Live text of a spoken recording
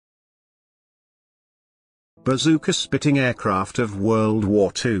bazooka-spitting aircraft of World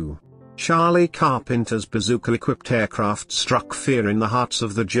War II. Charlie Carpenter's bazooka-equipped aircraft struck fear in the hearts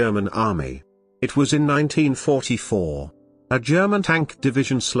of the German army. It was in 1944. A German tank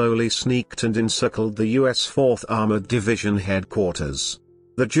division slowly sneaked and encircled the U.S. 4th Armored Division headquarters.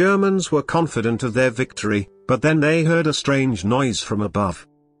 The Germans were confident of their victory, but then they heard a strange noise from above.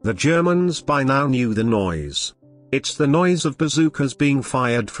 The Germans by now knew the noise. It's the noise of bazookas being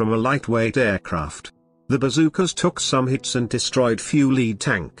fired from a lightweight aircraft. The bazookas took some hits and destroyed few lead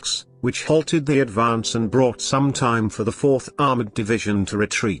tanks, which halted the advance and brought some time for the 4th Armored Division to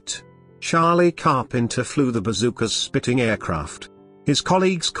retreat. Charlie Carpenter flew the bazooka's spitting aircraft. His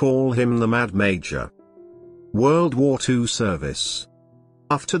colleagues call him the Mad Major. World War II service.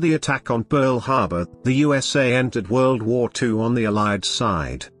 After the attack on Pearl Harbor, the USA entered World War II on the Allied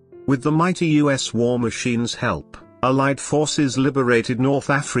side. With the mighty U.S. war machine's help, Allied forces liberated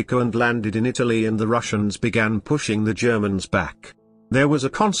North Africa and landed in Italy, and the Russians began pushing the Germans back. There was a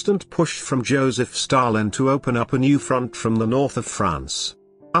constant push from Joseph Stalin to open up a new front from the north of France.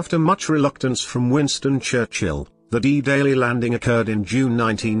 After much reluctance from Winston Churchill, the D-Day landing occurred in June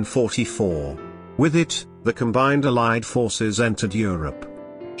 1944. With it, the combined Allied forces entered Europe.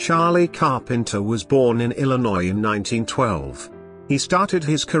 Charlie Carpenter was born in Illinois in 1912. He started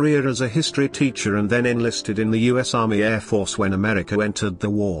his career as a history teacher and then enlisted in the U.S. Army Air Force when America entered the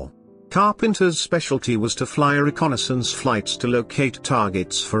war. Carpenter's specialty was to fly reconnaissance flights to locate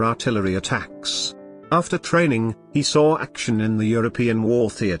targets for artillery attacks. After training, he saw action in the European war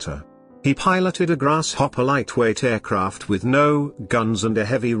theater. He piloted a Grasshopper lightweight aircraft with no guns and a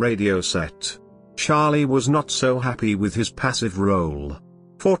heavy radio set. Charlie was not so happy with his passive role.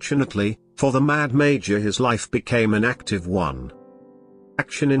 Fortunately, for the Mad Major, his life became an active one.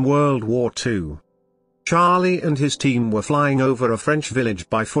 Action in World War II. Charlie and his team were flying over a French village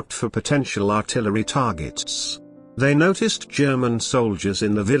by foot for potential artillery targets. They noticed German soldiers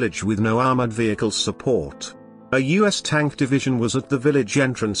in the village with no armored vehicle support. A U.S. tank division was at the village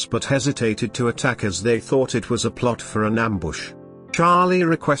entrance but hesitated to attack as they thought it was a plot for an ambush. Charlie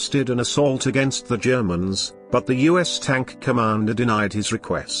requested an assault against the Germans, but the U.S. tank commander denied his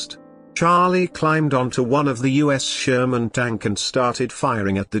request. Charlie climbed onto one of the U.S. Sherman tank and started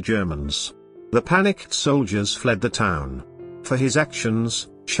firing at the Germans. The panicked soldiers fled the town. For his actions,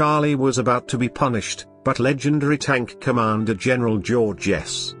 Charlie was about to be punished, but legendary tank commander General George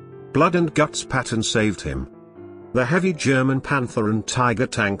S. Blood and Guts Patton saved him. The heavy German Panther and Tiger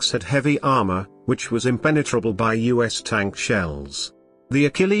tanks had heavy armor, which was impenetrable by U.S. tank shells. The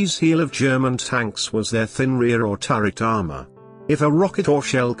Achilles heel of German tanks was their thin rear or turret armor. If a rocket or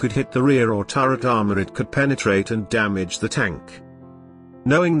shell could hit the rear or turret armor, it could penetrate and damage the tank.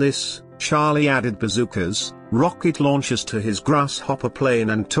 Knowing this, Charlie added bazookas, rocket launchers to his Grasshopper plane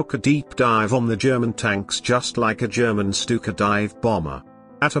and took a deep dive on the German tanks just like a German Stuka dive bomber.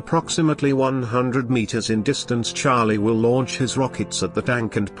 At approximately 100 meters in distance, Charlie will launch his rockets at the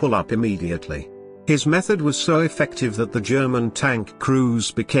tank and pull up immediately. His method was so effective that the German tank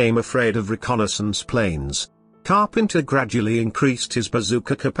crews became afraid of reconnaissance planes. Carpenter gradually increased his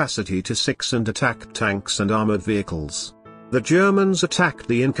bazooka capacity to 6 and attacked tanks and armored vehicles. The Germans attacked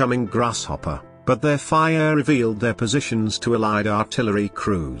the incoming Grasshopper, but their fire revealed their positions to Allied artillery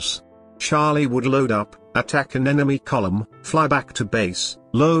crews. Charlie would load up, attack an enemy column, fly back to base,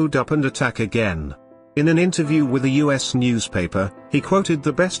 load up and attack again. In an interview with a US newspaper, he quoted,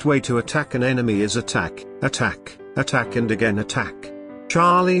 "The best way to attack an enemy is attack, attack, attack and again attack."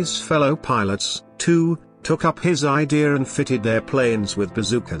 Charlie's fellow pilots, too, took up his idea and fitted their planes with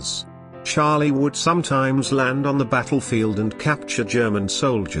bazookas. Charlie would sometimes land on the battlefield and capture German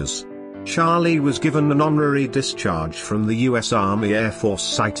soldiers. Charlie was given an honorary discharge from the U.S. Army Air Force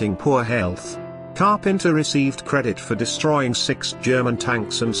citing poor health. Carpenter received credit for destroying 6 German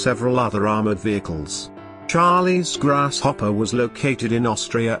tanks and several other armored vehicles. Charlie's Grasshopper was located in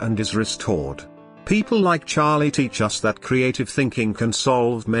Austria and is restored. People like Charlie teach us that creative thinking can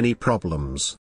solve many problems.